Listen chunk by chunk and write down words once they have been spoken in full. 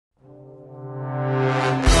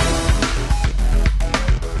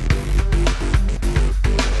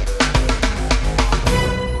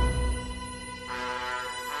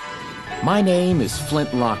My name is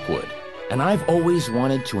Flint Lockwood, and I've always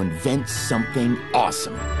wanted to invent something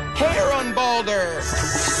awesome. Hair unbalder!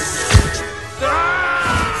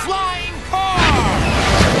 Flying car!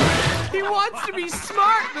 He wants to be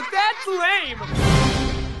smart, but that's lame!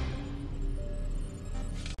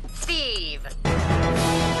 Steve!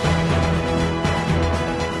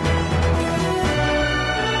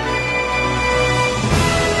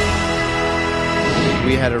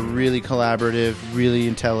 We had a really collaborative, really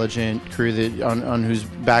intelligent crew that on whose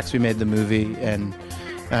backs we made the movie, and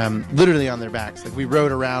literally on their backs. Like, we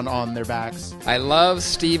rode around on their backs. I love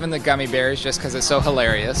Steve and the Gummy Bears just because it's so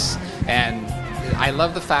hilarious, and I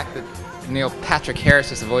love the fact that Neil Patrick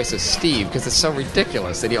Harris is the voice of Steve, because it's so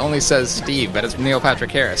ridiculous that he only says Steve, but it's Neil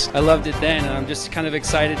Patrick Harris. I loved it then, and I'm just kind of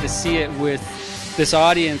excited to see it with this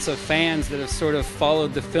audience of fans that have sort of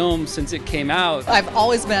followed the film since it came out. I've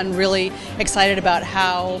always been really excited about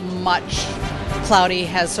how much Cloudy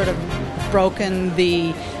has sort of broken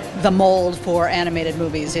the mold for animated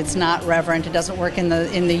movies. It's not reverent. It doesn't work in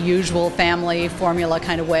the usual family formula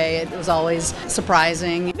kind of way. It was always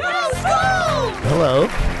surprising. No school! Hello.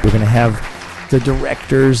 We're going to have the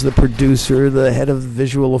directors, the producer, the head of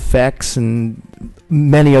visual effects, and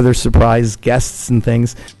many other surprise guests and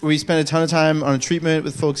things. We spent a ton of time on a treatment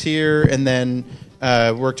with folks here, and then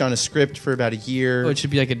worked on a script for about a year. It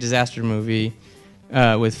should be like a disaster movie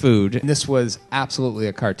with food. And this was absolutely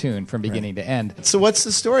a cartoon from beginning to end. So what's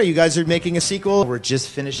the story? You guys are making a sequel? We're just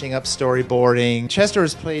finishing up storyboarding. Chester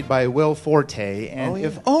is played by Will Forte, and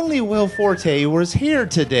if only Will Forte was here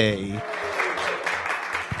today.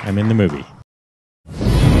 I'm in the movie.